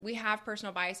We have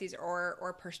personal biases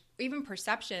or even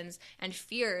perceptions and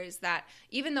fears that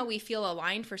even though we feel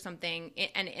aligned for something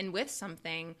and with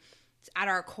something at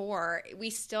our core, we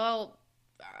still,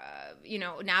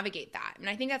 navigate that. And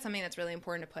I think that's something that's really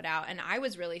important to put out. And I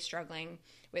was really struggling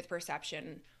with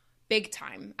perception big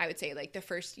time, I would say, like the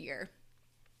first year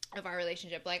of our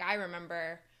relationship. Like I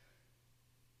remember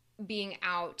being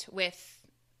out with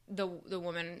the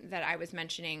woman that I was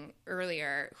mentioning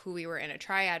earlier, who we were in a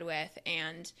triad with,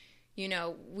 and,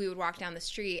 we would walk down the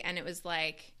street and it was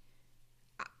like,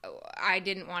 I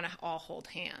didn't want to all hold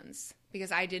hands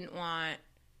because I didn't want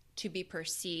to be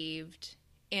perceived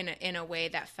in a way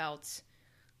that felt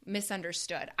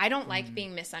misunderstood. I don't like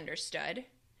being misunderstood.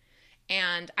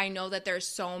 And I know that there's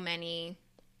so many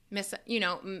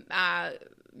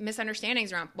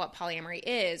misunderstandings around what polyamory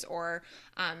is or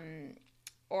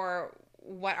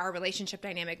what our relationship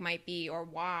dynamic might be or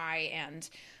why. And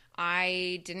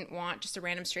I didn't want just a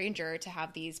random stranger to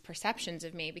have these perceptions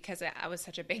of me because that was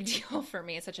such a big deal for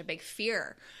me. It's such a big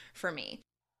fear for me.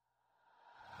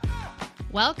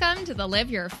 Welcome to the Live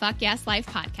Your Fuck Yes Life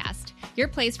podcast, your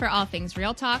place for all things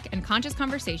real talk and conscious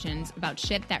conversations about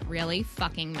shit that really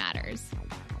fucking matters.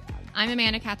 I'm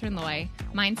Amanda Catherine Loy,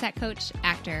 mindset coach,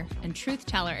 actor, and truth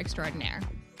teller extraordinaire.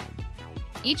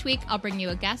 Each week, I'll bring you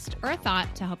a guest or a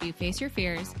thought to help you face your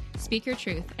fears, speak your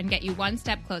truth, and get you one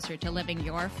step closer to living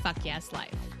your fuck yes life.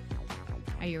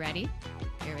 Are you ready?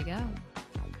 Here we go.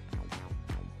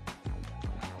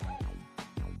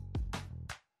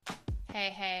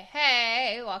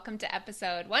 Hey. Welcome to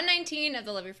episode 119 of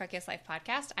the Live Your Fuck Yes Life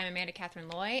podcast. I'm Amanda Catherine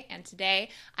Loy, and today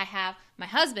I have my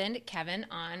husband, Kevin,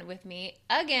 on with me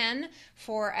again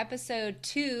for episode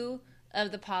 2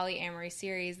 of the polyamory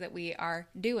series that we are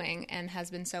doing and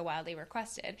has been so wildly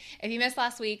requested. If you missed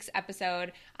last week's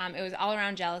episode, it was all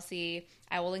around jealousy.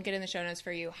 I will link it in the show notes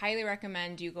for you. Highly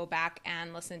recommend you go back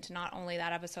and listen to not only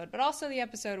that episode, but also the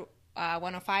episode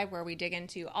 105 where we dig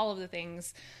into all of the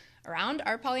things around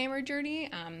our polyamory journey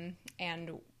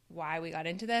and why we got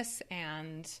into this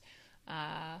and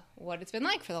what it's been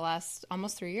like for the last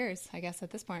almost 3 years, I guess, at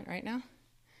this point right now.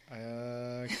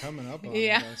 Coming up on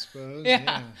yeah. it, I suppose.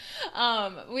 Yeah.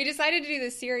 We decided to do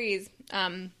this series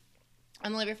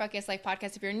on the Live Your Fuck Yes Life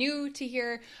podcast. If you're new to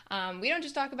here, we don't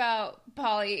just talk about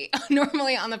poly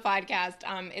normally on the podcast.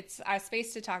 It's a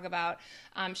space to talk about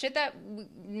shit that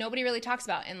nobody really talks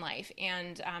about in life.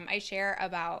 And I share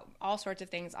about all sorts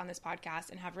of things on this podcast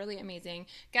and have really amazing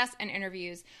guests and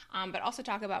interviews, but also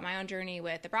talk about my own journey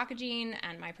with the BRCA gene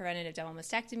and my preventative double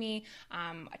mastectomy.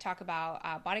 I talk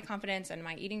about body confidence and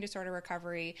my eating disorder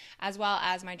recovery, as well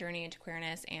as my journey into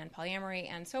queerness and polyamory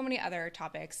and so many other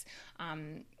topics.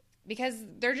 Because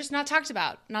they're just not talked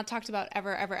about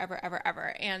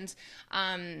ever. And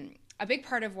a big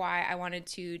part of why I wanted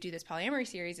to do this polyamory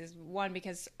series is, one,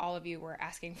 because all of you were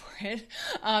asking for it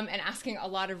and asking a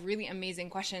lot of really amazing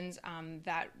questions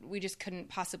that we just couldn't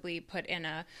possibly put in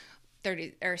a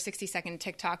 30 or 60-second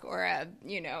TikTok or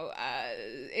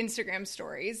Instagram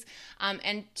stories.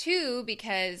 And two,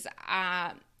 because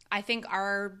I think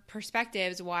our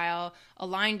perspectives, while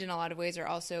aligned in a lot of ways, are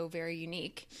also very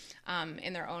unique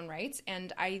in their own rights.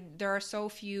 And there are so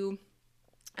few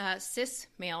cis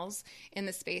males in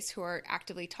the space who are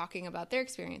actively talking about their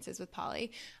experiences with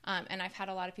poly. And I've had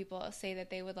a lot of people say that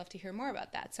they would love to hear more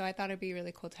about that. So I thought it'd be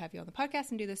really cool to have you on the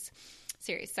podcast and do this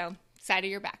series. So excited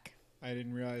you're back. I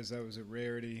didn't realize that was a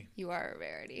rarity. You are a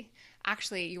rarity.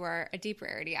 Actually, you are a deep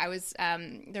rarity. I was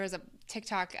there was a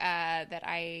TikTok that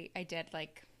I did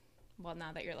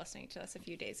now that you're listening to this, a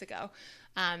few days ago.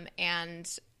 And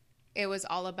it was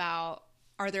all about,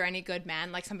 are there any good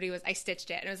men? I stitched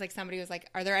it. And it was like, somebody was like,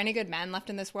 are there any good men left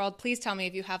in this world? Please tell me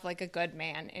if you have a good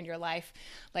man in your life,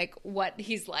 what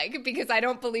he's like, because I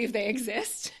don't believe they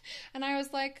exist. And I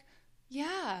was like,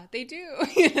 yeah, they do,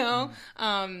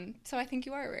 So I think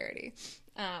you are a rarity.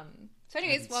 So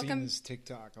anyways, welcome. Seen this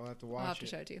TikTok. I'll have to watch it. I'll have to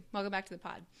show it to you. Welcome back to the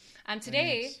pod.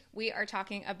 Today, we are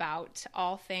talking about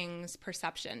all things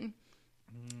perception.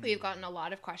 We've gotten a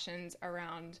lot of questions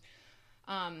around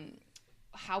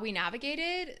how we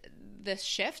navigated the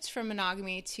shift from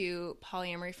monogamy to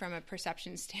polyamory from a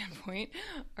perception standpoint.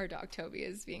 Our dog Toby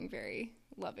is being very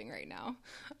loving right now.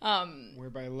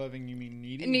 Whereby loving you mean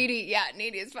needy?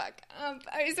 Needy as fuck.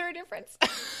 Is there a difference?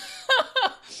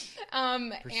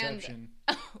 Perception.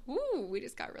 And we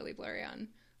just got really blurry on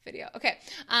video. Okay.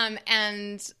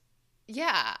 And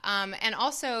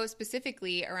also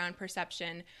specifically around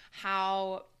perception,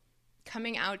 how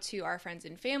coming out to our friends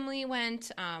and family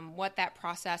went, what that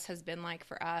process has been like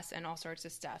for us, and all sorts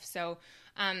of stuff. So,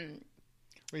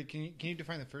 wait, can you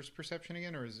define the first perception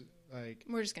again, or is it like...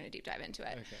 We're just going to deep dive into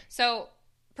it. Okay. So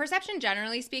perception,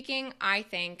 generally speaking, I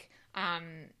think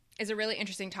is a really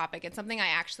interesting topic. It's something I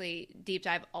actually deep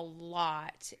dive a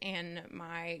lot in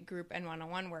my group and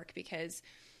one-on-one work, because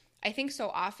I think so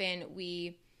often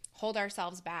we hold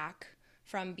ourselves back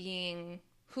from being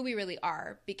who we really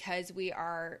are because we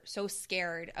are so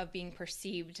scared of being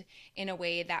perceived in a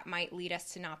way that might lead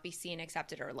us to not be seen,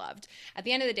 accepted, or loved. At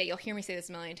the end of the day, you'll hear me say this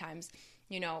a million times,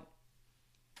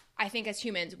 I think as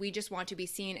humans, we just want to be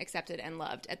seen, accepted, and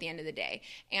loved at the end of the day.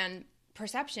 And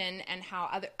perception and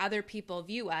how other people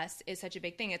view us is such a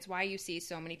big thing. It's why you see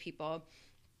so many people,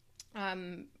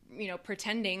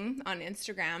 pretending on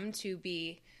Instagram to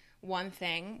be one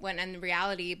thing when in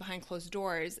reality, behind closed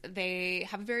doors, they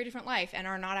have a very different life and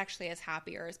are not actually as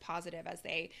happy or as positive as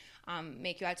they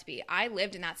make you out to be. I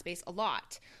lived in that space a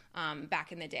lot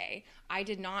back in the day. I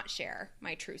did not share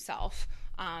my true self,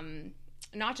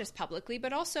 not just publicly,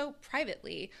 but also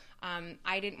privately.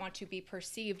 I didn't want to be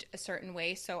perceived a certain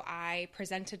way, so I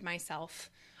presented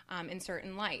myself in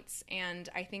certain lights. And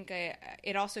I think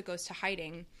it also goes to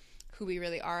hiding who we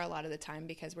really are a lot of the time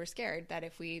because we're scared that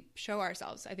if we show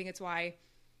ourselves, I think it's why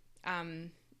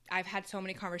I've had so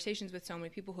many conversations with so many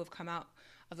people who have come out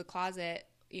of the closet,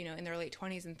 in their late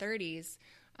 20s and 30s,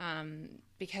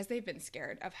 because they've been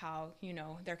scared of how,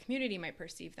 their community might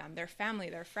perceive them, their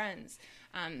family, their friends.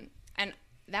 And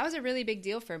that was a really big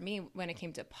deal for me when it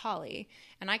came to poly.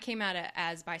 And I came at it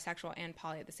as bisexual and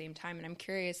poly at the same time. And I'm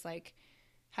curious,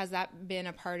 has that been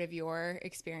a part of your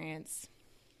experience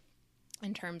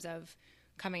in terms of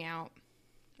coming out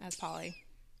as poly?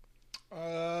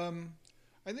 I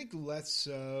think less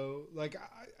so.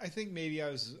 I think maybe I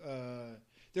was,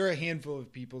 there are a handful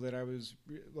of people that I was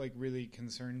really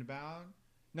concerned about.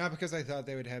 Not because I thought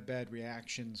they would have bad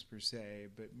reactions per se,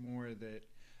 but more that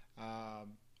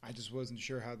I just wasn't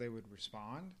sure how they would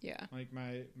respond. Yeah.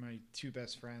 My two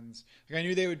best friends, I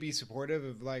knew they would be supportive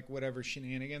of whatever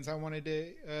shenanigans I wanted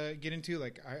to get into.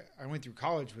 I went through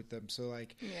college with them, so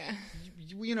yeah,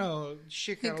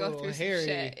 shit got a little hairy.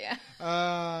 Shit,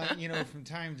 yeah. From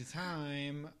time to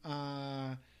time,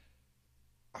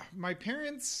 my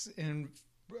parents and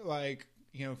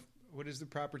what is the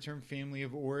proper term? Family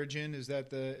of origin? Is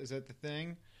that the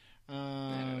thing? I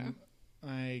don't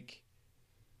know.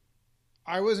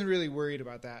 I wasn't really worried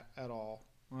about that at all.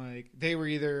 They were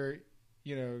either,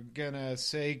 gonna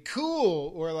say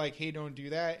cool or hey, don't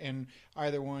do that. And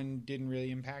either one didn't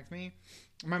really impact me.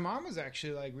 My mom was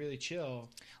actually really chill.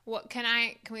 Well,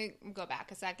 can we go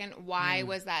back a second? Why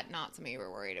was that not something you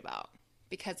were worried about?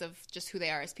 Because of just who they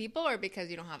are as people, or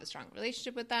because you don't have a strong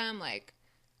relationship with them?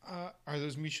 Are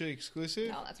those mutually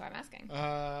exclusive? No, that's why I'm asking.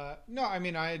 No, I'm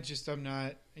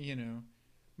not,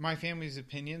 my family's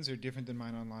opinions are different than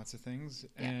mine on lots of things.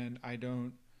 Yeah. And I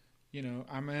don't,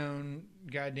 I'm my own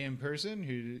goddamn person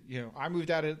who, I moved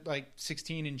out at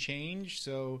 16 and change.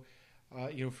 So,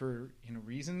 for,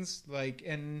 reasons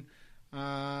and,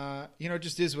 it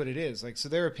just is what it is. So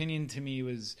their opinion to me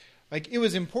was it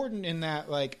was important in that,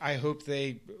 I hope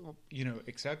they,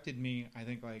 accepted me. I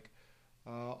think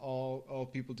all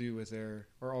people do with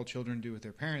all children do with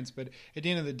their parents, but at the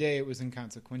end of the day, it was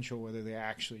inconsequential whether they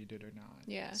actually did or not.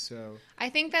 Yeah. So I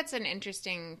think that's an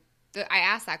interesting. I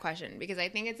asked that question because I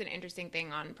think it's an interesting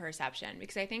thing on perception.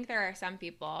 Because I think there are some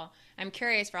people. I'm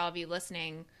curious for all of you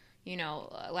listening.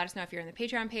 Let us know if you're in the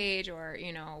Patreon page or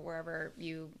wherever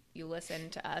you listen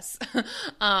to us,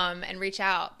 and reach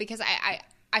out because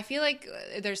I feel like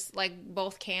there's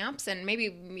both camps, and maybe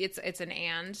it's an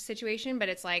and situation, but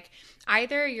it's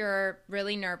either you're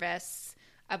really nervous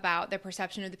about the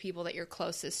perception of the people that you're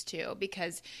closest to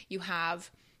because you have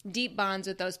deep bonds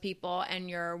with those people and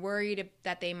you're worried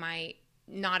that they might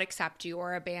not accept you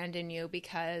or abandon you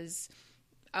because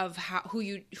of who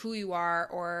you are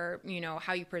or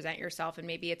how you present yourself, and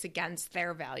maybe it's against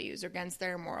their values or against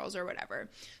their morals or whatever.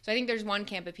 So I think there's one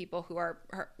camp of people who are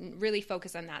really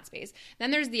focused on that space.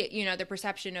 Then there's the the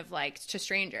perception of to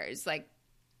strangers,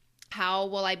 how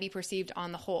will I be perceived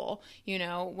on the whole,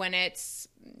 when it's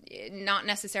not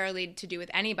necessarily to do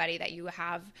with anybody that you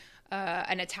have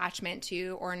an attachment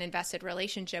to or an invested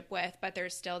relationship with, but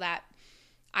there's still that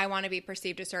I want to be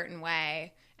perceived a certain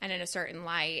way and in a certain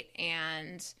light.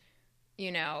 And,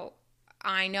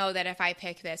 I know that if I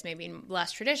pick this maybe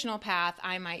less traditional path,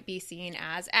 I might be seen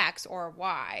as X or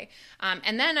Y.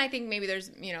 And then I think maybe there's,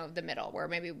 the middle where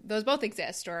maybe those both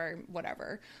exist or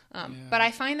whatever. But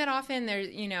I find that often there's,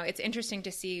 it's interesting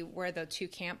to see where the two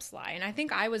camps lie. And I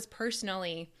think I was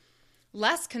personally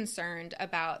less concerned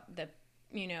about the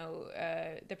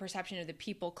perception of the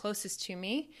people closest to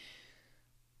me.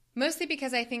 Mostly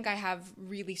because I think I have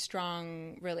really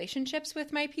strong relationships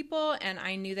with my people, and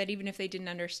I knew that even if they didn't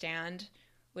understand,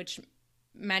 which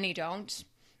many don't,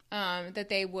 that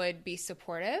they would be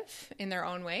supportive in their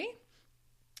own way.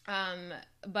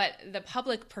 But the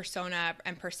public persona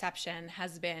and perception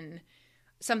has been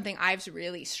something I've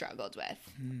really struggled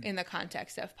with in the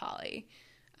context of poly.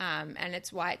 And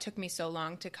it's why it took me so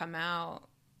long to come out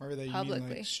Are they publicly. You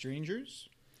mean like strangers?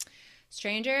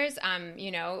 Strangers,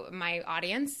 my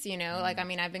audience, like, I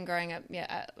mean, I've been growing up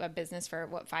a business for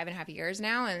 5.5 years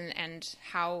now, and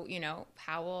how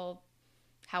will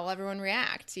everyone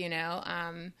react?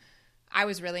 I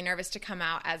was really nervous to come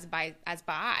out as bi,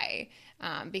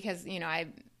 because,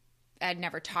 I'd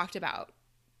never talked about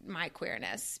my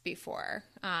queerness before.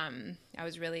 I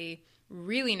was really,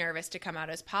 really nervous to come out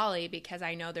as poly because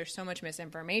I know there's so much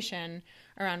misinformation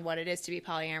around what it is to be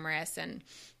polyamorous. And,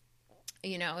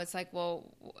 it's like, well,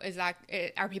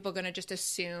 are people going to just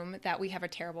assume that we have a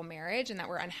terrible marriage and that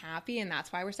we're unhappy and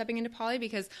that's why we're stepping into poly?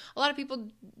 Because a lot of people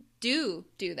do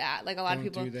that. Like a lot of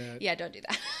people, do that. Yeah, don't do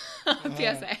that.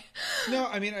 PSA. No,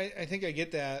 I mean, I think I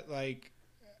get that.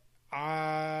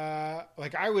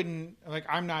 I wouldn't,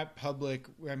 I'm not public.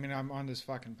 I mean, I'm on this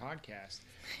fucking podcast,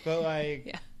 but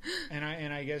yeah.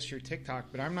 and I guess your TikTok,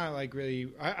 but I'm not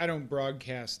really, I don't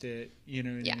broadcast it,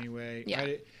 in any way.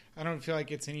 Yeah. I don't feel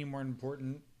like it's any more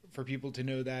important for people to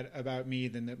know that about me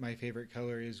than that my favorite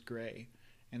color is gray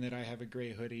and that I have a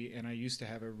gray hoodie and I used to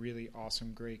have a really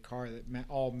awesome gray car that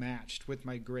all matched with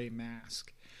my gray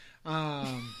mask.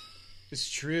 It's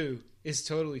true. It's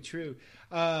totally true.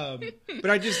 But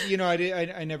I just,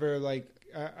 I never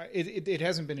it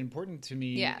hasn't been important to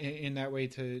me in that way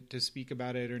to speak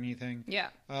about it or anything. Yeah.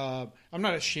 I'm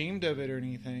not ashamed of it or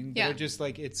anything, but Yeah. it just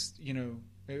it's,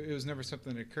 it was never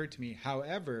something that occurred to me.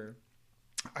 However,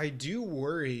 I do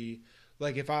worry,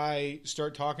 if I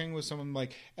start talking with someone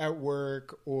at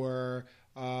work or,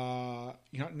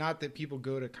 not that people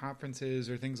go to conferences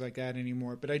or things like that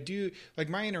anymore, but I do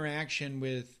my interaction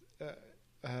with,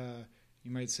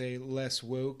 you might say less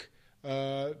woke,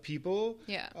 people.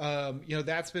 Yeah.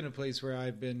 That's been a place where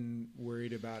I've been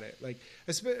worried about it.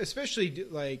 Especially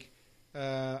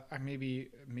maybe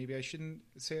I shouldn't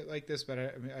say it like this, but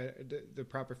the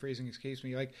proper phrasing escapes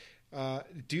me.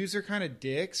 Dudes are kind of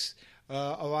dicks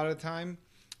a lot of the time.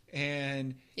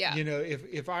 And,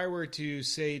 if I were to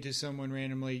say to someone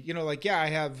randomly, I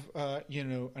have,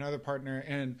 another partner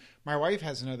and my wife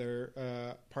has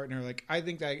another partner, I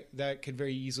think that could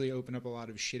very easily open up a lot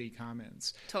of shitty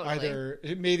comments. Totally. Either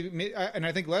it may, and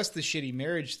I think less the shitty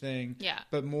marriage thing,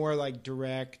 but more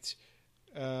direct.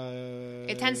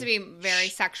 It tends to be very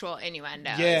sexual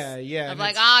innuendos. Yeah.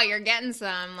 Of you're getting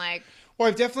some, Well,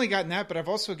 I've definitely gotten that, but I've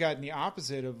also gotten the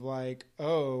opposite of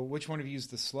which one of you is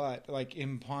the slut?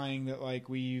 Implying that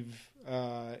we've,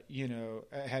 had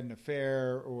an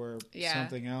affair or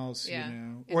something else,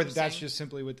 or that that's just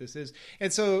simply what this is.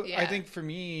 And so I think for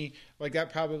me,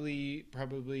 that probably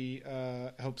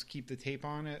helps keep the tape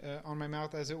on my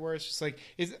mouth, as it were. It's just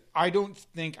I don't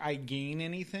think I gain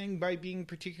anything by being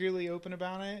particularly open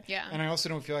about it. Yeah. And I also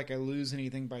don't feel like I lose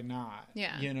anything by not.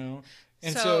 Yeah.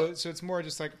 And so it's more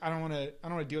just I don't want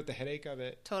to deal with the headache of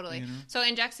it. Totally. So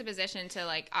in juxtaposition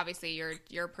to obviously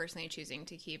you're personally choosing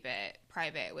to keep it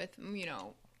private with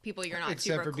people you're not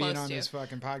except super for close being on to. This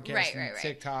fucking podcast Right. and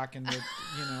TikTok and the,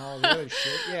 all the other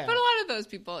shit. Yeah. But a lot of those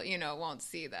people won't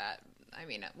see that. I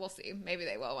mean, we'll see. Maybe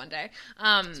they will one day.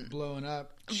 It's blowing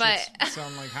up. But Shit's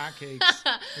selling like hotcakes.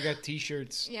 We got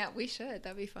T-shirts. Yeah, we should.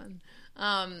 That'd be fun.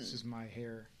 This is my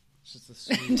hair. It's just the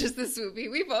swoop. Just the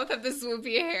swoopy. We both have the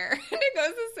swoopy hair, and it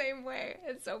goes the same way.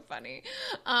 It's so funny.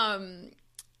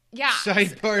 Yeah.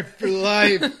 Sidebar for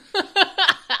life.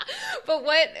 But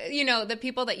what, the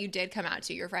people that you did come out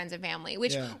to, your friends and family,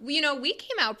 which, we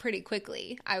came out pretty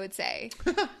quickly, I would say.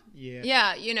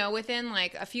 Yeah. Yeah, within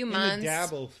a few months. In the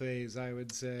dabble phase, I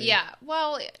would say. Yeah.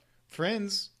 Well.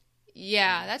 Friends.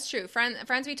 Yeah, that's true.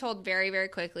 Friends we told very, very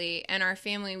quickly, and our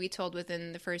family we told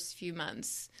within the first few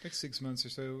months. 6 months or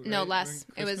so. Right? No, less.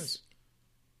 It was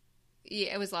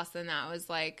less than that. It was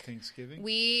Thanksgiving.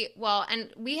 And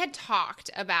we had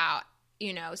talked about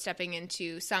stepping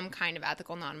into some kind of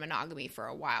ethical non-monogamy for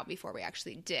a while before we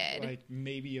actually did.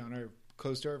 Maybe on our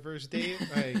close to our first date.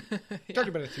 Talked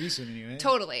about a threesome anyway.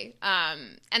 Totally.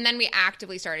 And then we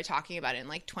actively started talking about it in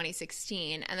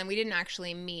 2016, and then we didn't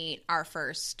actually meet our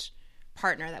first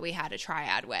partner that we had a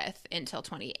triad with until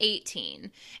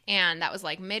 2018. And that was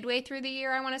midway through the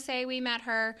year, I want to say, we met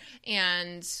her.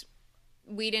 And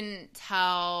we didn't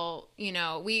tell,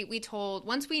 we told,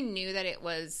 once we knew that it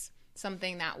was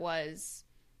something that was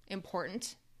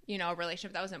important, a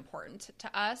relationship that was important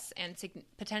to us and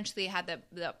potentially had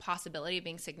the possibility of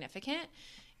being significant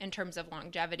in terms of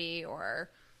longevity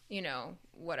or,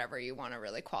 whatever you want to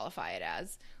really qualify it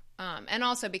as, And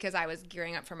also because I was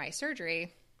gearing up for my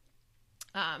surgery.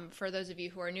 For those of you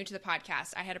who are new to the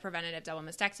podcast, I had a preventative double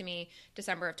mastectomy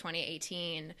December of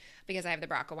 2018 because I have the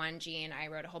BRCA1 gene. I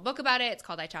wrote a whole book about it. It's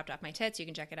called I Chopped Off My Tits. You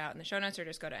can check it out in the show notes or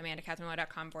just go to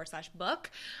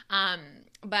amandacatherineloy.com/book.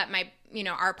 But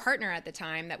our partner at the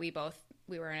time that we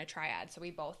were in a triad. So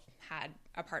we both had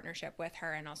a partnership with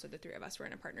her, and also the three of us were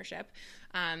in a partnership,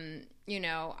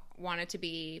 wanted to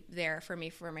be there for me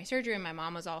for my surgery. And my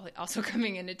mom was also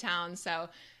coming into town. So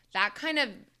that kind of,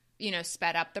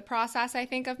 sped up the process, I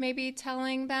think, of maybe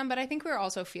telling them. But I think we were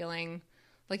also feeling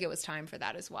like it was time for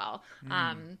that as well.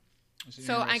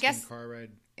 So I guess car ride.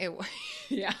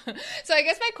 Yeah. So I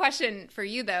guess my question for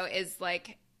you though is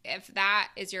like, if that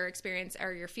is your experience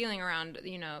or your feeling around,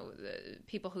 the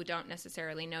people who don't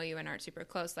necessarily know you and aren't super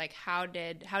close, like how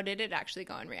did it actually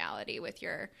go in reality with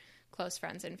your close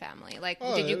friends and family? Like,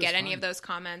 did you get any of those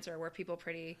comments, or were people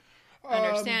pretty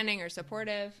understanding or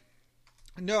supportive?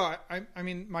 No, I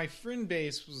mean, my friend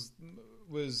base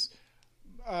was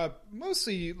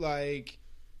mostly like,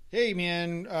 hey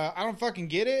man, I don't fucking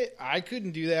get it. I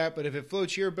couldn't do that, but if it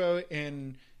floats your boat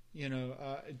and,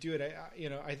 do it,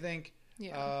 I think,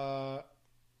 the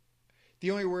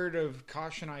only word of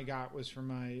caution I got was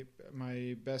from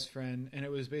my best friend, and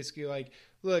it was basically like,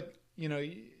 look, you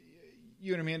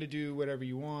and Amanda do whatever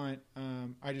you want.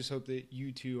 I just hope that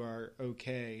you two are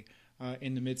okay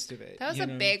in the midst of it. That was a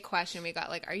big question we got.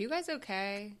 Like, are you guys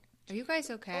okay? Are you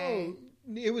guys okay? Oh,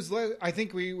 it was. I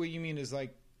think what you mean is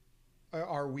like,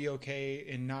 are we okay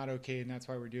and not okay, and that's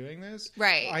why we're doing this,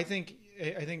 right? I think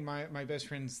my best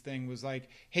friend's thing was like,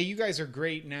 hey, you guys are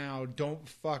great now, don't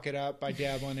fuck it up by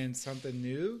dabbling in something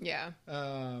new. Yeah.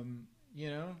 A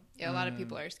lot of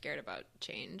people are scared about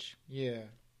change. Yeah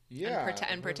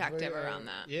and protective around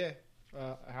that. Yeah.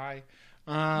 Hi.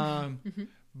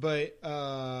 But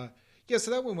yeah,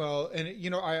 so that went well. And,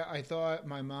 I thought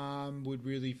my mom would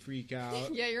really freak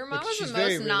out. Yeah, your mom was the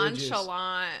most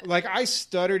nonchalant. Like, I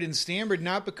stuttered and stammered,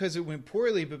 not because it went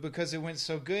poorly, but because it went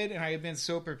so good, and I had been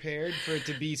so prepared for it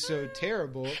to be so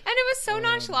terrible. And it was so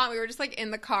nonchalant. We were just, like,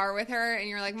 in the car with her, and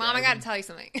you were like, Mom, I got to tell you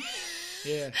something.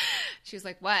 Yeah. She was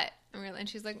like, what? And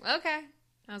she's like, okay.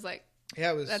 I was like,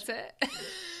 yeah, that's it.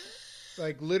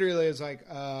 Like, literally, it was like,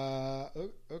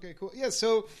 okay, cool. Yeah,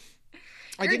 so...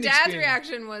 Your dad's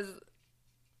reaction was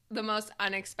the most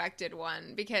unexpected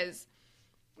one, because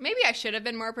maybe I should have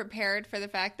been more prepared for the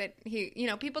fact that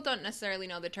people don't necessarily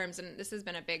know the terms, and this has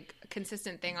been a big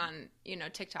consistent thing on,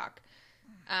 TikTok,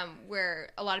 where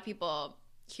a lot of people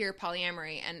hear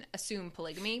polyamory and assume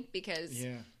polygamy because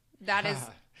that is...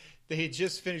 They had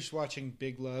just finished watching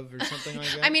Big Love or something like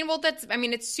that.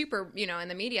 It's super, in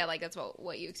the media, like that's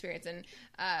what you experience. And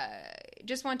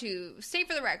just want to state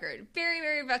for the record, very,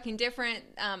 very fucking different.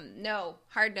 No,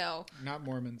 hard no. Not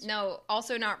Mormons. No,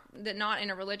 also not in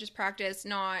a religious practice.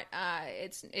 Not,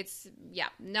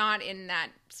 not in that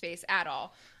space at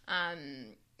all.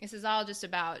 This is all just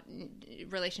about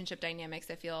relationship dynamics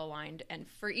that feel aligned, and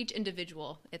for each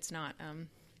individual, it's not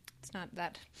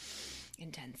that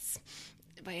intense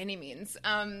by any means.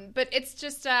 But it's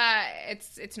just,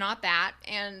 it's not that.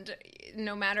 And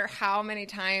no matter how many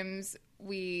times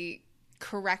we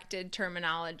corrected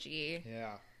terminology,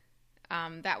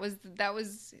 that was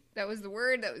the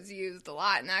word that was used a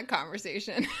lot in that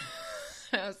conversation.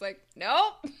 I was like,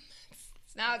 nope,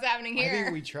 it's not what's happening here. I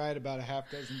think we tried about a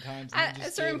half dozen times. At a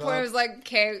certain point, I was like,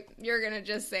 okay, you're going to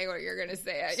just say what you're going to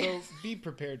say. So be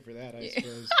prepared for that, I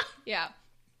suppose. Yeah.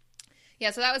 Yeah,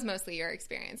 so that was mostly your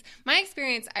experience. My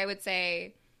experience, I would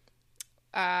say,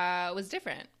 was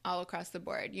different all across the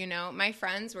board. My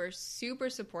friends were super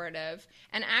supportive,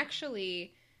 and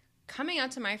actually coming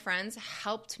out to my friends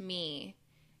helped me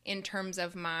in terms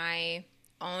of my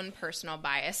own personal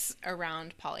bias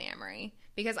around polyamory,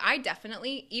 because I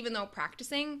definitely, even though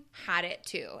practicing, had it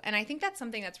too. And I think that's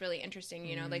something that's really interesting,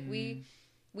 like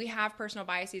we have personal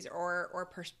biases or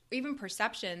even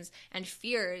perceptions and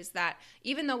fears that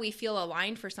even though we feel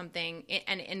aligned for something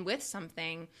and with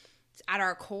something at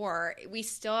our core, we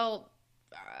still,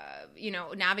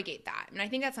 navigate that. And I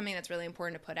think that's something that's really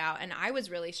important to put out. And I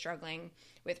was really struggling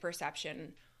with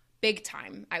perception big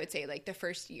time, I would say, like the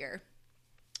first year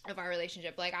of our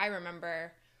relationship. Like, I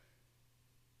remember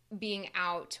being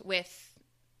out with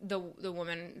the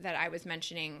woman that I was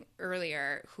mentioning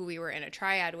earlier, who we were in a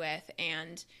triad with,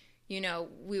 and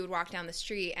we would walk down the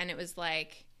street, and it was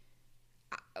like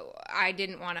I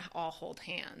didn't want to all hold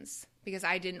hands because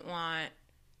I didn't want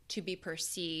to be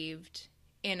perceived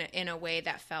in a way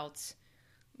that felt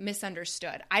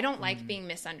misunderstood. I don't like being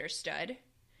misunderstood,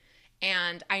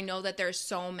 and I know that there's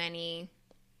so many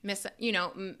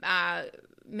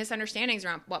misunderstandings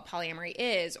around what polyamory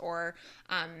is, or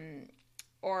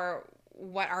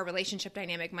what our relationship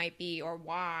dynamic might be, or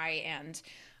why. And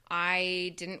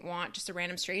I didn't want just a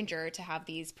random stranger to have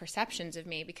these perceptions of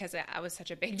me, because it was such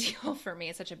a big deal for me.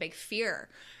 It's such a big fear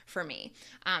for me.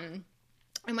 And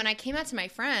when I came out to my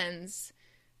friends,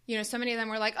 you know, so many of them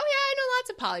were like, oh yeah, I know lots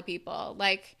of poly people.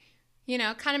 Like, you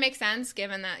know, kind of makes sense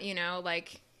given that, you know,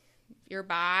 like you're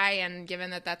bi, and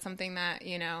given that that's something that,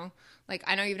 you know, like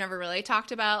I know you've never really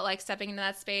talked about like stepping into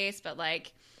that space, but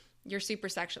like you're super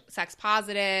sex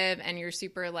positive, and you're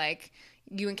super like,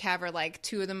 you and Kev are like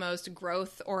two of the most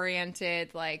growth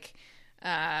oriented, like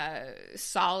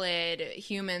solid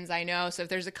humans I know. So if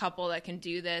there's a couple that can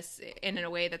do this in a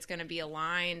way that's going to be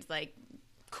aligned, like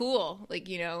cool, like,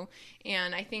 you know.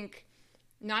 And I think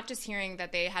not just hearing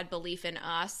that they had belief in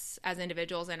us as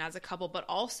individuals and as a couple, but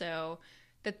also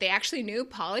that they actually knew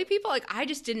poly people. Like I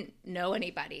just didn't know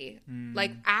anybody,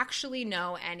 like actually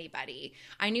know anybody.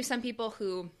 I knew some people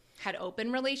who had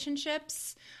open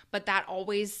relationships, but that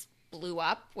always blew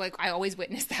up. Like I always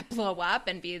witnessed that blow up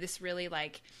and be this really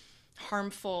like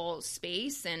harmful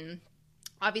space. And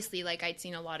obviously like I'd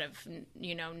seen a lot of,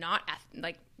 you know, not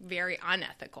like very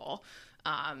unethical,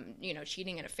 you know,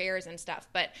 cheating and affairs and stuff.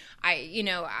 But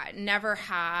I never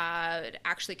had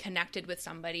actually connected with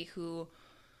somebody who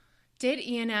did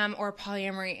E&M or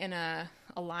polyamory in a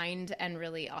aligned and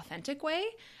really authentic way.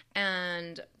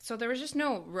 And so there was just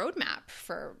no roadmap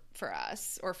for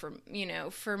us, or for, you know,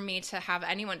 for me to have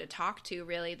anyone to talk to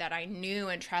really that I knew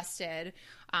and trusted.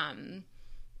 And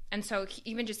so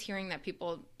even just hearing that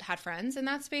people had friends in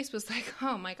that space was like,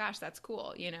 oh my gosh, that's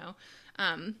cool, you know.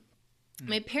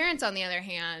 My parents, on the other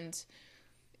hand,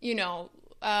 you know,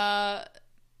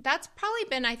 that's probably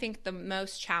been, I think, the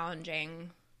most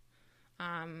challenging,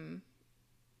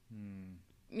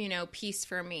 you know, piece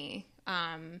for me.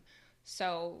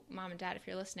 So mom and dad, if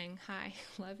you're listening, hi,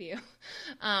 love you.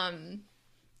 And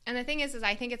the thing is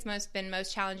I think it's been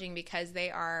most challenging because they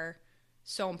are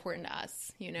so important to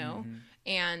us, you know?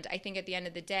 And I think at the end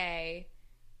of the day,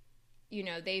 you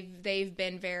know, they've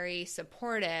been very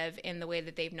supportive in the way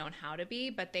that they've known how to be,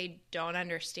 but they don't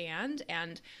understand.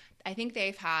 And I think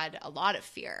they've had a lot of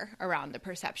fear around the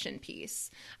perception piece,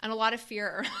 and a lot of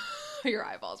fear your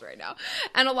eyeballs right now,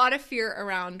 and a lot of fear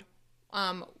around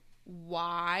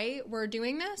why we're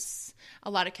doing this, a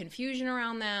lot of confusion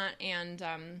around that. And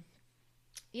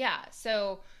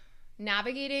so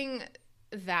navigating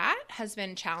that has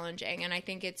been challenging, and I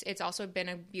think it's also been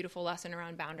a beautiful lesson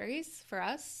around boundaries for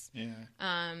us.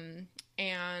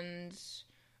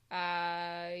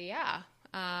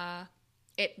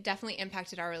 It definitely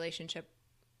impacted our relationship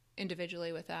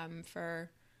individually with them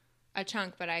for a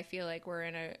chunk, but I feel like we're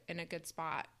in a good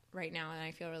spot right now, and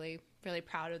I feel really, really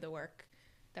proud of the work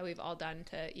that we've all done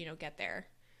to, you know, get there.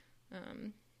 So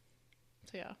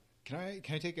yeah. Can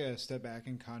I take a step back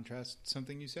and contrast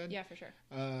something you said? Yeah, for sure.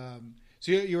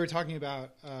 So you were talking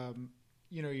about,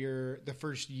 you know, the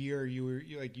first year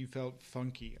you felt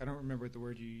funky. I don't remember what the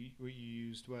word you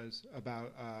used was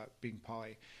about being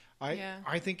poly.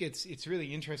 I think it's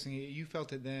really interesting. You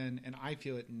felt it then, and I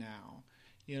feel it now.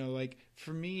 You know, like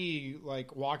for me,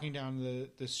 like walking down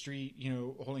the street, you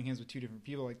know, holding hands with two different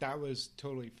people, like that was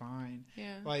totally fine.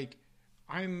 Yeah. Like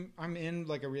I'm in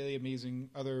like a really amazing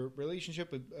other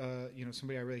relationship with, you know,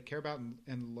 somebody I really care about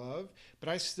and love, but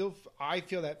I feel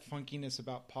that funkiness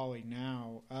about poly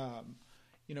now,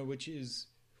 you know, which is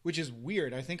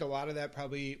weird. I think a lot of that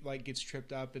probably like gets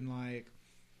tripped up in like,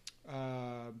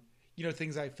 you know,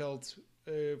 things I felt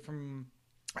from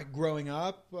like growing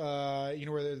up, you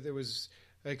know, where there was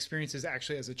experiences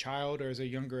actually as a child or as a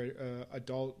younger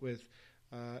adult with,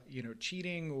 you know,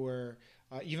 cheating, or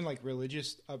even like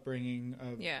religious upbringing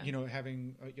of, you know,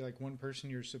 having like one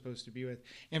person you're supposed to be with.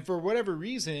 And for whatever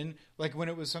reason, like when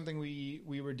it was something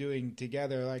we were doing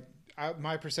together, like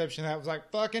my perception of that was like,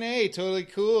 fucking A, totally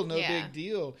cool. No big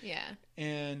deal. Yeah.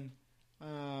 And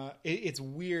it's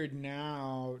weird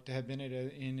now to have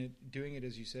been doing it,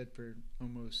 as you said, for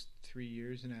almost 3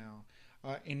 years now.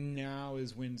 And now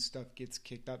is when stuff gets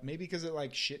kicked up. Maybe because it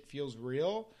like shit feels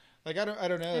real. Like I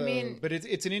don't know. I mean, but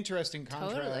it's an interesting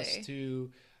contrast to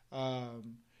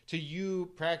you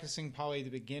practicing poly at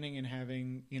the beginning and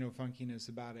having, you know, funkiness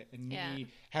about it, and me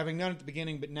having none at the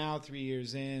beginning, but now 3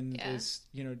 years in, this,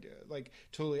 you know, like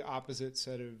totally opposite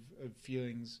set of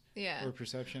feelings or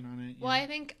perception on it. Well, I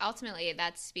think ultimately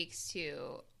that speaks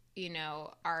to, you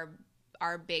know,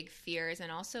 our big fears,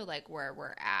 and also like where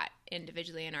we're at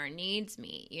individually and our needs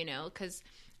meet, you know, because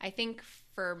I think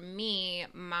for me,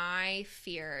 my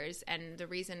fears and the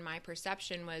reason my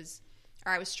perception was,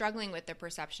 or I was struggling with the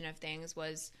perception of things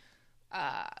was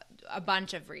a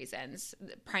bunch of reasons.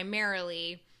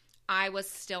 Primarily, I was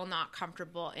still not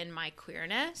comfortable in my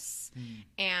queerness.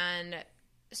 And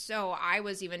so I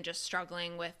was even just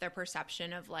struggling with the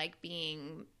perception of like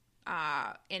being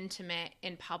intimate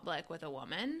in public with a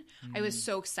woman. I was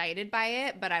so excited by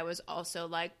it, but I was also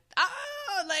like,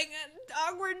 like an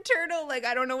awkward turtle. Like,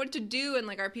 I don't know what to do. And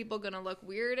like, are people going to look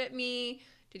weird at me?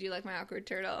 Did you like my awkward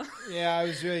turtle? Yeah, I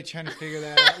was really trying to figure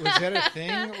that out. Was that a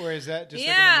thing, or is that just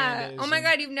like an Amanda-ism? Oh my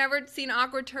God, you've never seen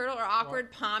awkward turtle or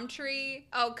awkward palm tree?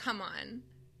 Oh, come on.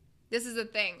 This is a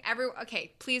thing.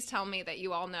 Okay, please tell me that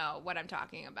you all know what I'm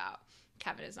talking about.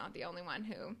 Kevin is not the only one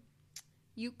who...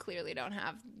 You clearly don't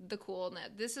have the cool...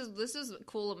 This is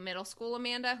cool middle school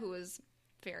Amanda, who is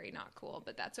very not cool,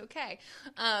 but that's okay.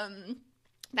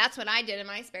 That's what I did in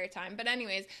my spare time. But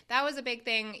anyways, that was a big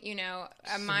thing, you know.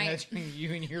 Imagining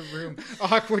you in your room,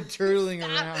 awkward turtling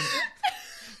around.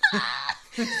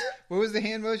 What was the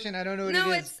hand motion? I don't know what it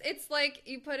is. No, it's like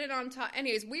you put it on top.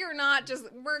 Anyways, we're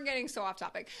getting so off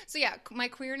topic. So yeah, my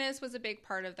queerness was a big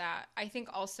part of that. I think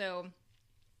also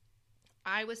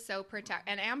I was so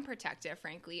and am protective,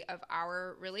 frankly, of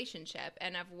our relationship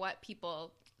and of what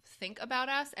people think about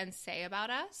us and say about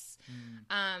us.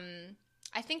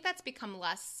 I think that's become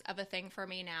less of a thing for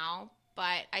me now,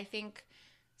 but I think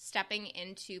stepping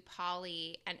into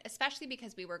poly, and especially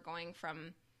because we were going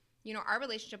from, you know, our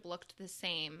relationship looked the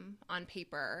same on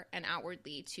paper and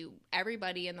outwardly to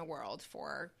everybody in the world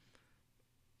for,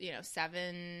 you know,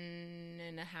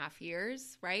 7.5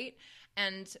 years, right?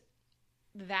 And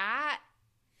that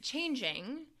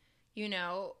changing, you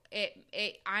know,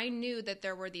 I knew that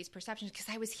there were these perceptions because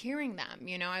I was hearing them,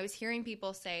 you know, I was hearing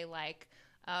people say like,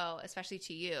 oh, especially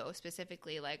to you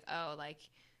specifically, like, oh, like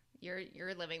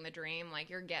you're living the dream, like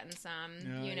you're getting some,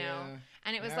 you know, yeah.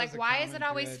 and it was like, why is it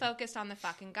always focused on the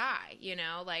fucking guy, you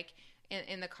know, like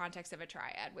in the context of a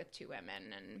triad with 2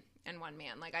 women and 1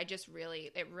 man, like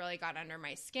it really got under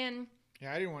my skin.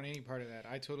 Yeah, I didn't want any part of that.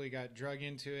 I totally got drug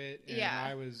into it, and yeah.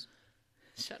 I was...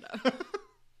 Shut up. I thought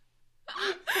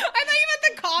you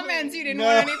meant the comments you didn't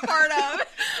want any part of.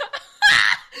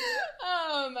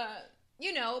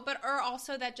 You know, but or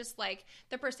also that just like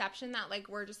the perception that like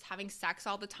we're just having sex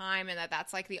all the time and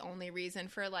that's like the only reason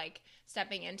for like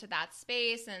stepping into that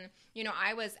space. And, you know,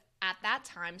 I was at that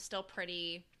time still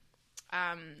pretty,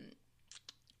 I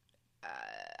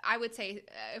would say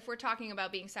if we're talking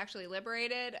about being sexually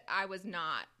liberated, I was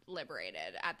not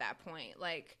liberated at that point,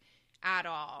 like at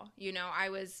all. You know, I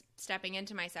was stepping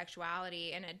into my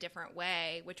sexuality in a different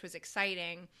way, which was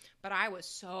exciting, but I was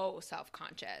so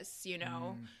self-conscious, you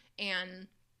know, and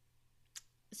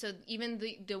so even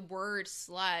the word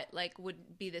slut like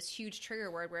would be this huge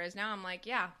trigger word, whereas now I'm like,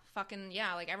 yeah, fucking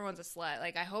yeah, like everyone's a slut.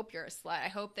 Like I hope you're a slut. I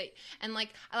hope that, and like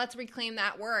let's reclaim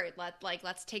that word.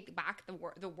 Let's take back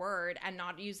the word and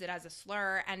not use it as a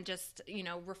slur, and just, you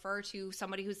know, refer to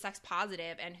somebody who's sex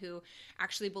positive and who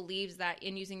actually believes that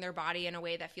in using their body in a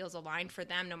way that feels aligned for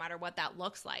them, no matter what that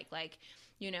looks like. Like,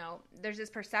 you know, there's this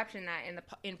perception that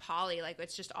in poly, like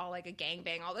it's just all like a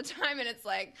gangbang all the time, and it's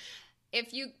like,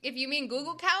 if you mean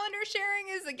Google Calendar sharing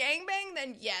is a gangbang,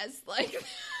 then yes, like,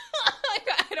 like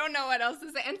I don't know what else to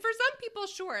say. And for some people,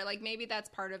 sure, like maybe that's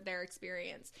part of their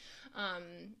experience.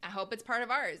 I hope it's part of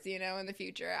ours, you know, in the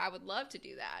future. I would love to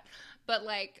do that, but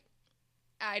like,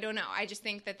 I don't know. I just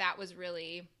think that was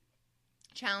really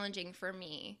challenging for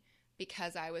me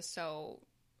because I was so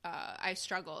I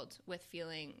struggled with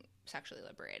feeling sexually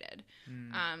liberated,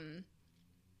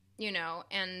 you know,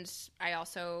 and I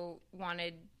also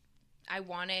wanted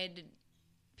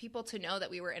people to know that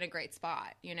we were in a great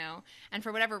spot, you know, and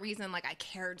for whatever reason, like I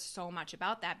cared so much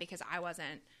about that because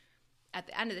at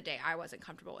the end of the day, I wasn't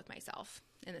comfortable with myself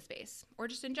in the space or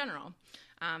just in general.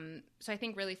 So I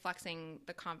think really flexing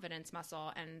the confidence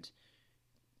muscle and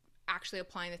actually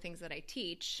applying the things that I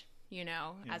teach, you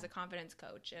know, as a confidence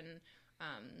coach and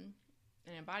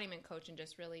an embodiment coach, and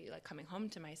just really like coming home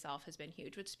to myself has been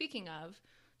huge. Which, speaking of,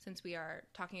 since we are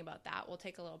talking about that, we'll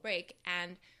take a little break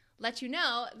and let you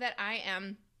know that I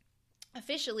am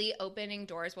officially opening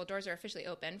doors. Well, doors are officially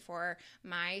open for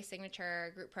my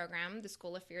signature group program, the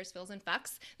School of Fears, Fills, and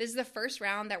Fucks. This is the first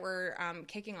round that we're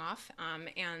kicking off,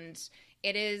 and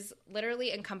it is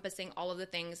literally encompassing all of the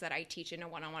things that I teach in a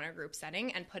one-on-one or group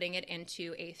setting and putting it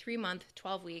into a 3-month,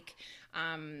 12-week,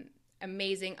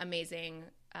 amazing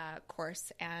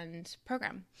course and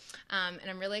program. And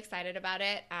I'm really excited about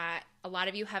it. A lot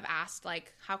of you have asked,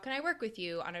 like, how can I work with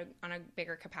you on a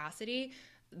bigger capacity?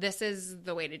 This is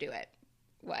the way to do it.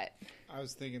 What? I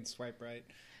was thinking swipe right.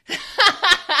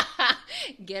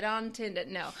 get on Tinder.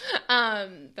 No.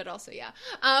 But also, yeah.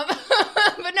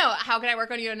 But no, how can I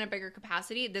work on you in a bigger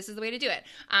capacity? This is the way to do it.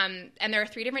 And there are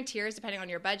 3 different tiers depending on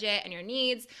your budget and your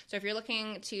needs. So if you're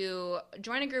looking to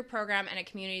join a group program and a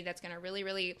community that's going to really,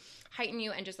 really heighten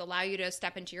you and just allow you to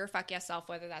step into your fuck yes self,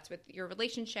 whether that's with your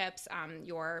relationships,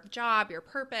 your job, your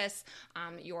purpose,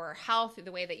 your health,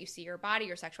 the way that you see your body,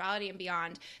 your sexuality, and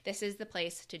beyond, this is the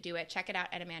place to do it. Check it out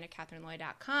at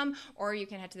AmandaCatherineLoy.com, or you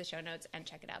can head to the show notes and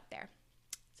check it out there.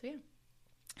 So yeah,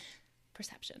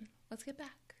 perception. Let's get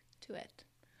back to it.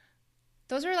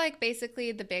 Those are like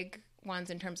basically the big ones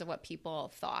in terms of what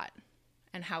people thought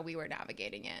and how we were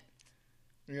navigating it.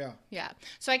 Yeah. Yeah.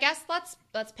 So I guess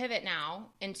let's pivot now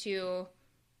into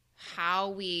how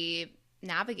we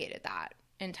navigated that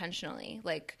intentionally,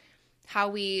 like how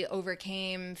we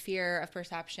overcame fear of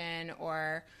perception,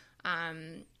 or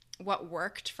what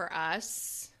worked for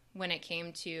us when it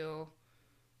came to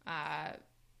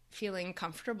feeling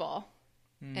comfortable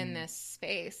in this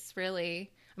space,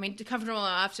 really. I mean, comfortable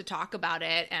enough to talk about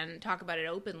it and talk about it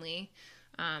openly.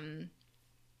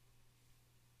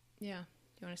 Yeah.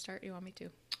 You want to start? You want me to?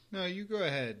 No, you go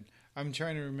ahead. I'm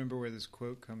trying to remember where this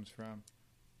quote comes from.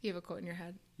 You have a quote in your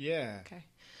head? Yeah. Okay.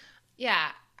 Yeah.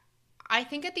 I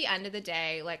think at the end of the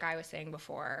day, like I was saying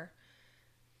before,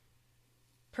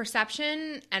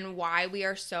 perception and why we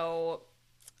are so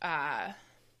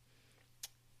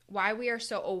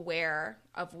aware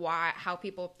of how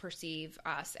people perceive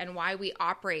us and why we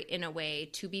operate in a way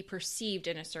to be perceived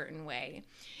in a certain way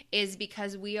is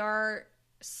because we are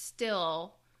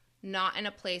still not in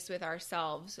a place with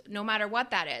ourselves, no matter what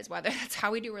that is, whether that's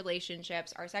how we do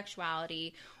relationships, our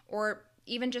sexuality, or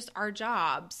even just our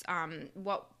jobs,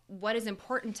 what is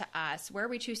important to us, where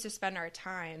we choose to spend our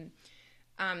time.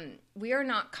 We are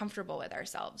not comfortable with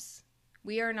ourselves.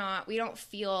 We don't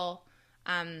feel,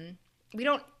 we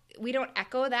don't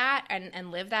echo that and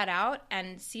live that out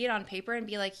and see it on paper and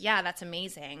be like, yeah, that's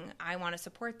amazing. I want to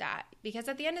support that. Because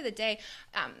at the end of the day,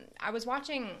 I was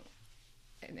watching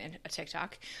a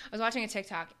TikTok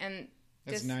and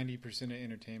that's 90% of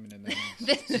entertainment in the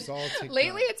house. It's all TikTok.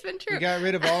 Lately, it's been true. We got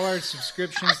rid of all our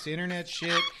subscriptions to internet shit,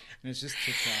 and it's just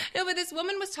TikTok. No, but this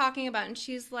woman was talking about, and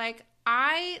she's like,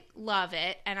 I love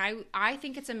it, and I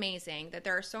think it's amazing that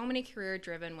there are so many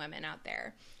career-driven women out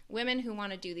there. Women who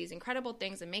want to do these incredible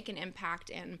things and make an impact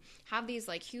and have these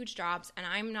like huge jobs. And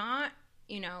I'm not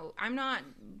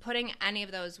putting any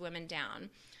of those women down.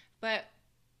 But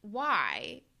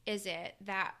why is it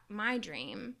that my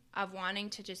dream of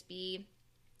wanting to just be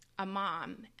a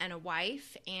mom and a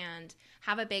wife and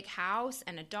have a big house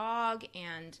and a dog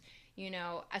and,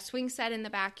 a swing set in the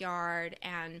backyard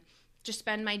and just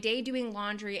spend my day doing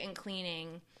laundry and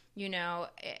cleaning,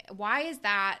 why is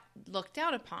that looked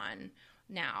down upon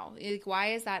now? Like,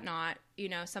 why is that not,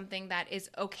 something that is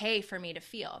okay for me to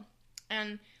feel?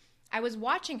 And I was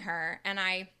watching her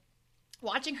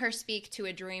speak to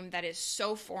a dream that is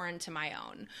so foreign to my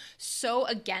own, so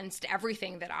against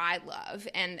everything that I love.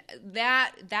 And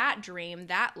that dream,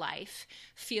 that life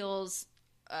feels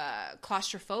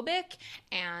claustrophobic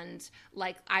and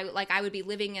like I would be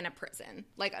living in a prison.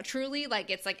 Like truly, like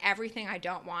it's like everything I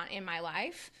don't want in my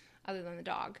life other than the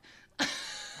dog.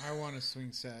 I want a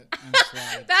swing set and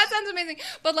slides. That sounds amazing.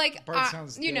 But like,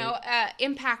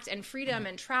 impact and freedom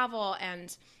and travel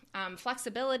and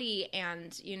flexibility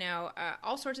and,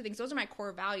 all sorts of things. Those are my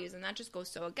core values, and that just goes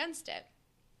so against it.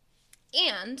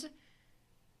 And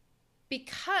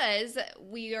because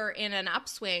we are in an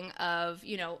upswing of,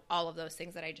 all of those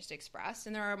things that I just expressed,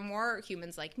 and there are more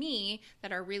humans like me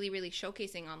that are really, really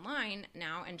showcasing online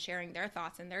now and sharing their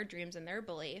thoughts and their dreams and their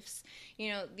beliefs,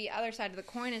 the other side of the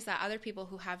coin is that other people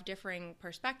who have differing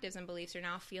perspectives and beliefs are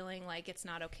now feeling like it's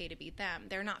not okay to be them.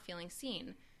 They're not feeling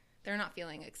seen. They're not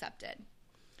feeling accepted.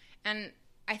 And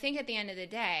I think at the end of the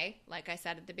day, like I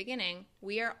said at the beginning,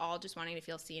 we are all just wanting to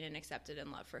feel seen and accepted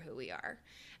and loved for who we are.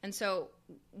 And so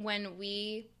when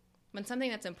something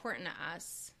that's important to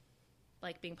us,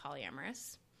 like being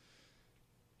polyamorous,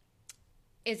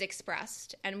 is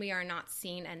expressed and we are not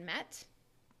seen and met,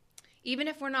 even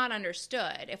if we're not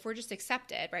understood, if we're just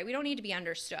accepted, right? We don't need to be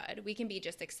understood. We can be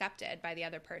just accepted by the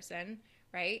other person,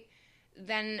 right?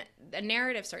 Then the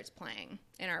narrative starts playing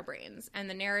in our brains. And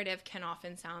the narrative can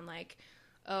often sound like,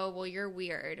 oh, well, you're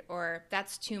weird, or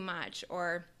that's too much,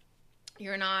 or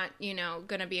you're not, going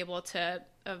to be able to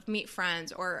meet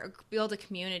friends or build a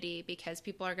community because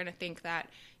people are going to think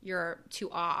that you're too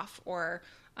off, or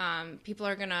people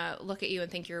are going to look at you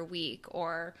and think you're weak,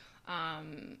 or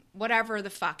whatever the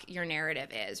fuck your narrative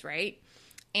is, right?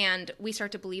 And we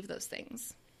start to believe those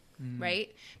things,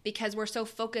 right? Because we're so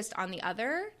focused on the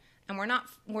other and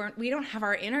we don't have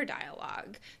our inner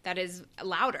dialogue that is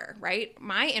louder, right?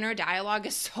 My inner dialogue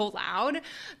is so loud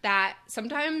that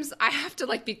sometimes I have to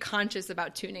like be conscious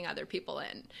about tuning other people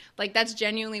in. Like that's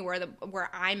genuinely where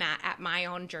I'm at my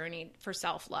own journey for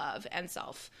self-love and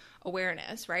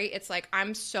self-awareness, right? It's like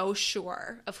I'm so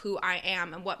sure of who I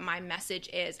am and what my message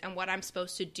is and what I'm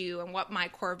supposed to do and what my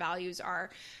core values are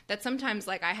that sometimes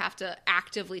like I have to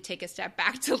actively take a step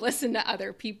back to listen to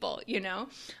other people, you know?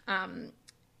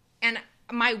 And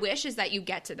my wish is that you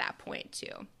get to that point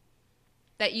too.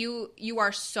 That you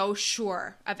are so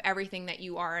sure of everything that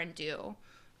you are and do.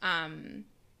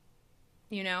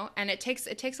 You know, and it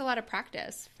takes a lot of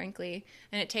practice, frankly.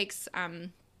 And it takes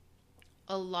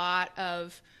a lot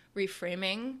of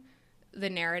reframing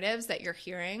the narratives that you're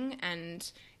hearing,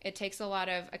 and it takes a lot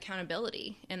of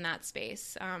accountability in that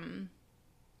space.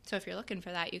 So if you're looking for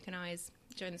that, you can always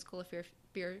join the School of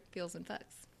Fear, Feels, and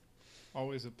Fucks.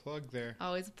 Always a plug there.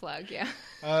 Always a plug, yeah.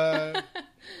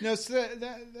 No, so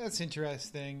that's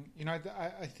interesting. You know,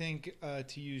 I think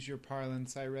to use your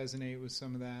parlance, I resonate with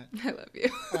some of that. I love you.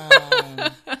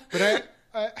 But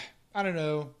I don't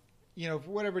know. You know,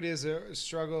 whatever it is, a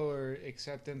struggle or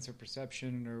acceptance or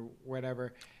perception or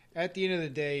whatever. At the end of the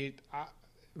day,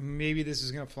 maybe this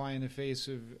is going to fly in the face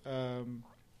of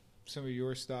some of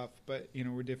your stuff, but you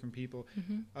know, we're different people.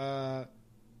 Mm-hmm.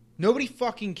 Nobody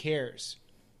fucking cares.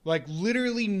 Like,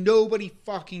 literally nobody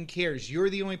fucking cares.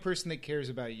 You're the only person that cares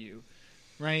about you,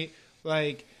 right?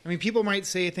 Like, I mean, people might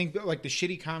say, I think, like, the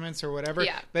shitty comments or whatever.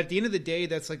 Yeah. But at the end of the day,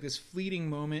 that's, like, this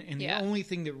fleeting moment. And Yeah. the only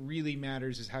thing that really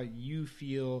matters is how you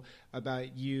feel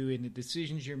about you and the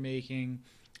decisions you're making.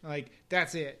 Like,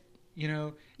 that's it. You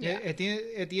know? Yeah. At the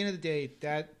end of the day,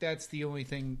 that's the only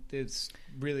thing that's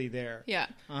really there. Yeah.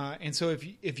 And so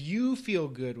if you feel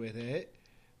good with it,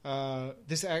 I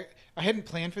hadn't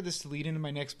planned for this to lead into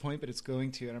my next point, but it's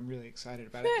going to, and I'm really excited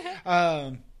about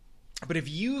it. But if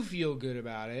you feel good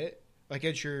about it, like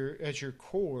at your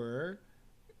core,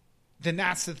 then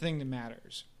that's the thing that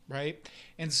matters, right?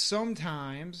 And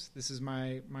sometimes, this is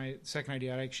my second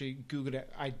idea. I actually Googled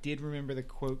it. I did remember the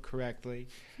quote correctly.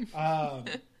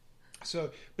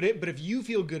 So, but if you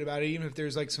feel good about it, even if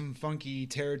there's like some funky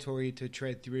territory to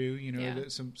tread through, you know, Yeah.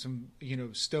 some you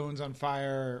know, stones on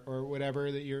fire or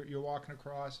whatever that you're walking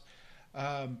across,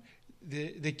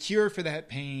 the cure for that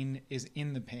pain is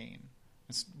in the pain.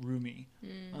 That's Rumi,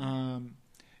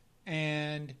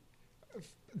 and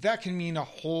that can mean a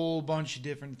whole bunch of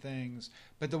different things.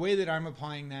 But the way that I'm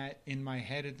applying that in my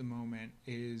head at the moment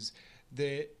is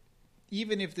that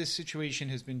even if this situation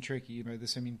has been tricky, by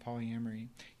this I mean polyamory,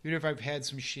 even if I've had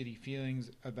some shitty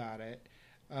feelings about it,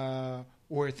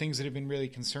 or things that have been really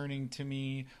concerning to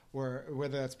me, or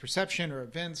whether that's perception or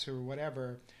events or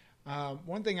whatever,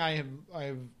 one thing I have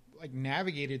like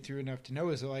navigated through enough to know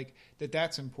is like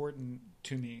that's important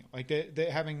to me. Like that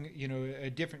having, you know,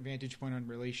 a different vantage point on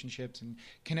relationships and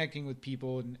connecting with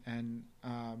people and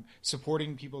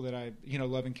supporting people that I, you know,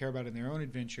 love and care about in their own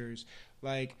adventures.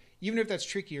 Like, even if that's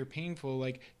tricky or painful,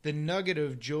 like the nugget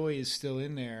of joy is still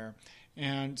in there.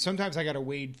 And sometimes I got to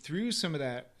wade through some of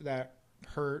that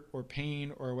hurt or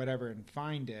pain or whatever and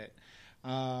find it.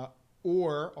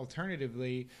 Or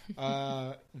alternatively,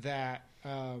 that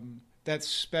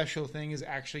special thing is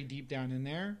actually deep down in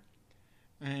there.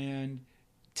 And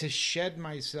to shed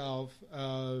myself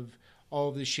of all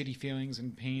of the shitty feelings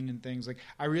and pain and things, like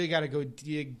I really got to go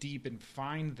dig deep and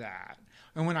find that.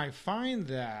 And when I find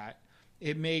that,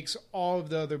 it makes all of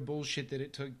the other bullshit that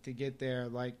it took to get there,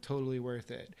 like, totally worth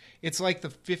it. It's like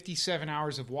the 57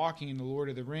 hours of walking in The Lord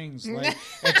of the Rings. Like,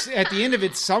 at the end of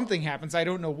it, something happens. I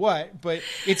don't know what, but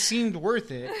it seemed worth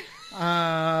it.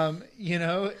 You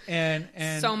know,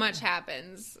 and so much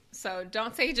happens. So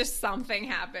don't say just something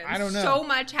happens. I don't know. So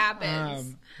much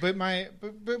happens. But my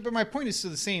point is still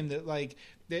the same. That like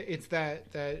it's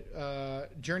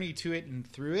that journey to it and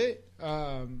through it.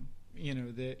 You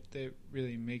know, that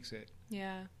really makes it.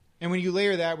 Yeah. And when you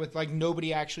layer that with like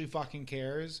nobody actually fucking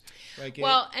cares, like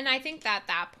and I think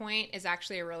that point is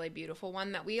actually a really beautiful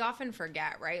one that we often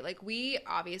forget, right? Like we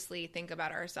obviously think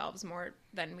about ourselves more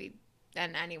than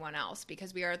anyone else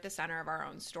because we are at the center of our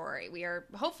own story. We are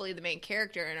hopefully the main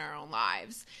character in our own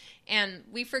lives, and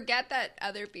we forget that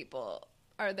other people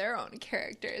are their own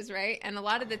characters, right? And a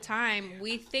lot of the time,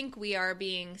 we think we are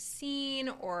being seen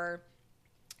or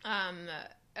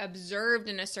observed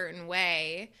in a certain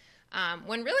way.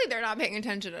 When really they're not paying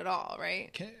attention at all,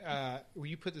 right? Will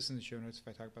you put this in the show notes if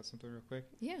I talk about something real quick?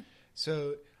 Yeah.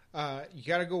 So you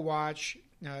got to go watch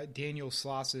Daniel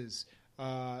Sloss's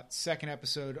second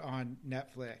episode on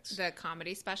Netflix. The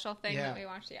comedy special thing that we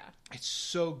watched, yeah. It's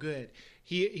so good.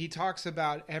 He talks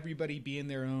about everybody being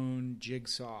their own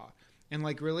jigsaw. And,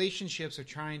 like, relationships are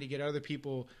trying to get other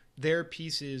people their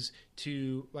pieces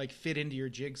to, like, fit into your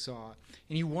jigsaw.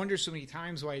 And you wonder so many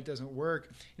times why it doesn't work.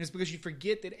 And it's because you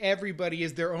forget that everybody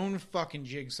is their own fucking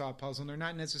jigsaw puzzle, and they're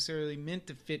not necessarily meant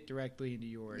to fit directly into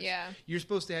yours. Yeah. You're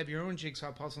supposed to have your own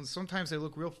jigsaw puzzle, and sometimes they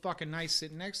look real fucking nice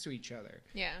sitting next to each other.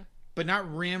 Yeah. But not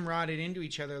ramrodded into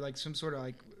each other like some sort of,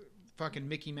 like, fucking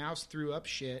Mickey Mouse threw up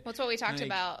shit. Well, that's what we talked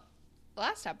about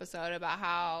last episode, about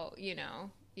how, you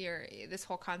know, this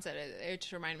whole concept, it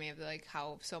just reminded me of, like,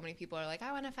 how so many people are like,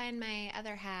 I want to find my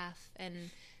other half, and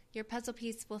your puzzle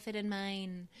piece will fit in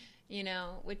mine, you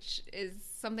know, which is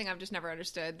something I've just never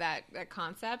understood, that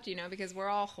concept, you know, because we're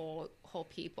all whole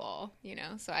people, you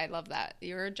know. So I love that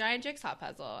you're a giant jigsaw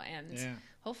puzzle, and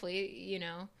hopefully, you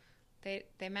know,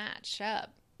 they match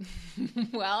up.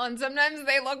 Well, and sometimes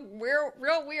they look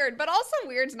real weird, but also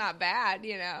weird's not bad,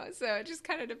 you know, so it just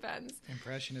kind of depends.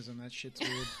 Impressionism, that shit's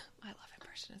weird. I love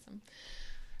impressionism.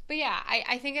 But yeah,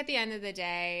 I think at the end of the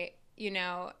day, you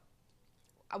know,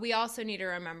 we also need to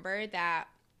remember that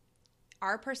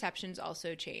our perceptions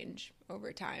also change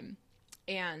over time.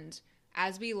 And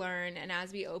as we learn and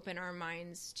as we open our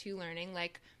minds to learning,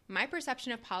 like, my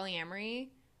perception of polyamory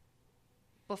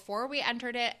before we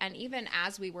entered it, and even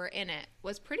as we were in it,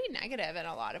 was pretty negative in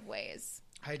a lot of ways.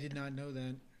 I did not know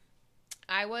that.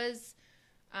 I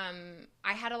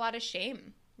had a lot of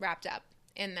shame wrapped up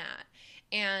in that.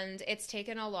 And it's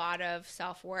taken a lot of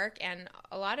self-work and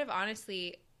a lot of,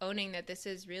 honestly, owning that this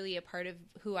is really a part of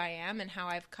who I am and how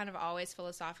I've kind of always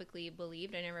philosophically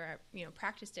believed. I never, you know,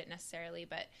 practiced it necessarily,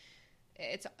 but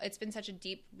it's been such a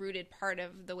deep-rooted part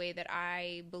of the way that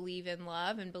I believe in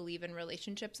love and believe in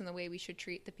relationships and the way we should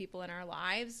treat the people in our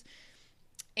lives.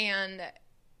 And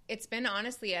it's been,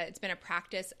 honestly, it's been a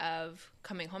practice of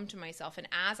coming home to myself. And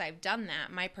as I've done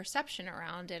that, my perception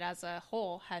around it as a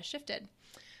whole has shifted.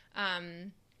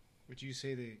 Would you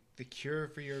say the cure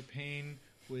for your pain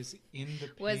was in the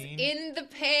pain? Was in the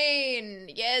pain.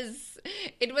 Yes.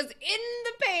 It was in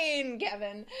the pain,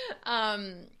 Kevin.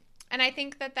 And I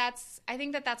think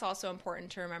that's also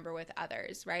important to remember with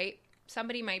others, right?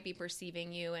 Somebody might be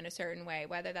perceiving you in a certain way,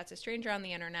 whether that's a stranger on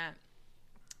the internet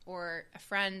or a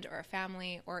friend or a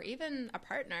family or even a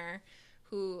partner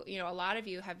who, you know, a lot of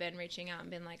you have been reaching out and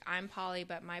been like, I'm poly,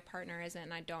 but my partner isn't,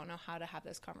 and I don't know how to have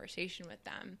this conversation with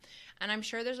them. And I'm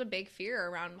sure there's a big fear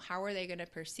around how are they going to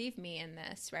perceive me in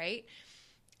this, right?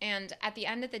 And at the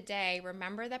end of the day,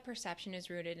 remember that perception is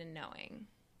rooted in knowing,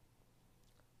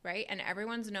 right? And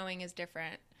everyone's knowing is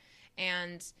different.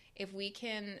 And if we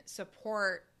can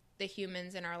support the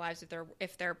humans in our lives,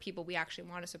 if they're people we actually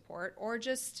want to support, or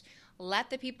just let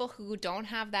the people who don't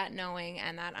have that knowing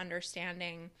and that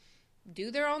understanding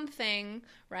do their own thing,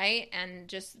 right? And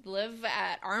just live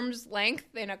at arm's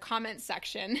length in a comment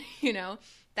section, you know,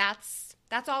 that's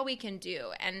all we can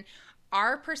do. And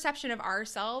our perception of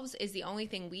ourselves is the only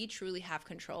thing we truly have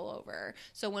control over.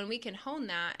 So when we can hone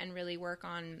that and really work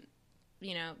on,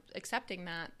 you know, accepting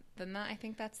that, then I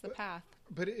think that's the path.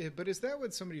 But is that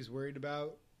what somebody's worried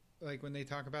about? Like when they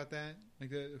talk about that,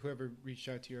 like whoever reached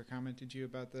out to you or commented to you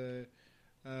about the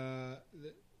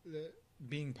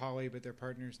being poly but their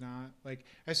partner's not, like,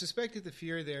 I suspect that the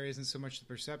fear there isn't so much the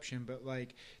perception, but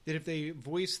like that if they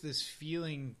voice this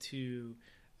feeling to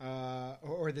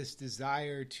or this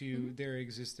desire to their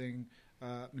existing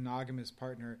monogamous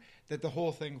partner, that the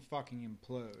whole thing fucking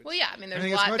implodes. Well, yeah, I mean,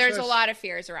 there's a lot of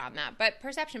fears around that, but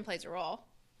perception plays a role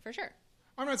for sure.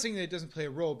 I'm not saying that it doesn't play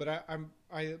a role, but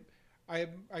I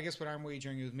guess what I'm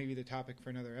wagering is maybe the topic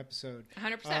for another episode.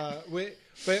 100%.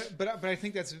 But I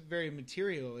think that's very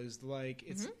material. Is like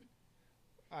it's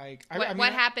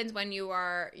what happens when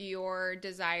your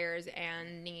desires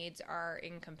and needs are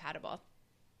incompatible,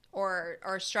 or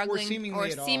struggling, or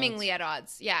seemingly at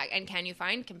odds. Yeah, and can you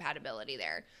find compatibility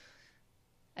there?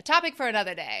 A topic for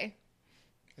another day.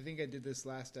 I think I did this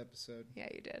last episode. Yeah,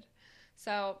 you did.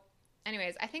 So,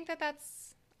 anyways, I think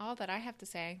that's all that I have to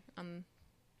say on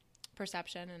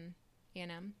perception and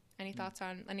E&M. Any thoughts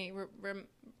on any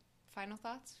final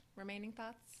thoughts? Remaining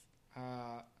thoughts?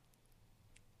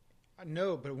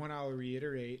 No, but one I'll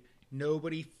reiterate: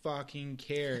 nobody fucking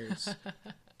cares.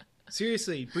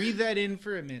 Seriously, breathe that in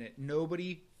for a minute.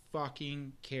 Nobody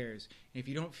fucking cares. And if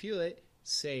you don't feel it,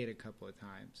 say it a couple of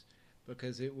times,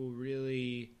 because it will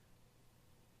really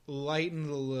lighten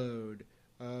the load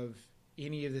of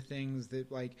any of the things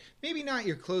that, like, maybe not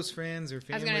your close friends or I was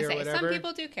family going to or say, whatever. some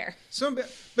people do care.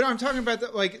 But I'm talking about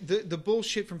the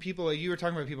bullshit from people. Like, you were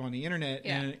talking about people on the internet,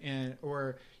 and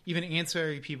or even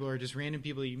ancillary people or just random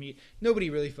people you meet. Nobody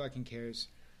really fucking cares.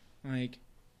 Like,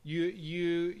 you're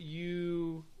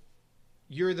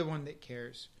the one that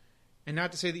cares. And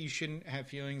not to say that you shouldn't have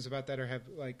feelings about that or have,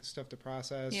 like, stuff to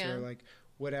process or, like,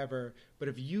 whatever. But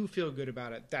if you feel good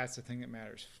about it, that's the thing that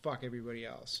matters. Fuck everybody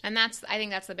else. And I think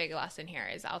that's the big lesson here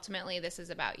is ultimately this is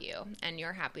about you and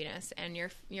your happiness and your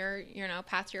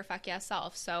path to your fuck yes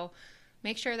self. So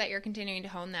make sure that you're continuing to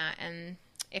hone that. And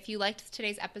if you liked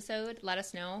today's episode, let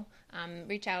us know.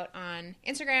 Reach out on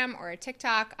Instagram or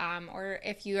TikTok, or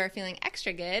if you are feeling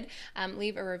extra good,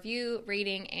 leave a review,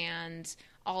 rating, and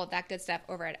all of that good stuff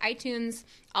over at iTunes.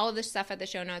 All of the stuff at the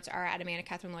show notes are at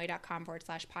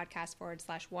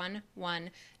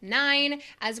AmandaCatherineLoy.com/podcast/119,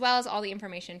 as well as all the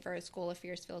information for School of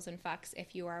Fears, Feels, and Fucks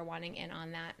if you are wanting in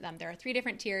on that. There are 3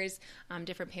 different tiers,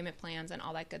 different payment plans, and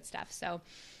all that good stuff. So,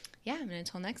 yeah, and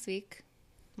until next week,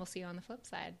 we'll see you on the flip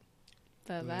side.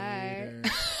 Bye-bye.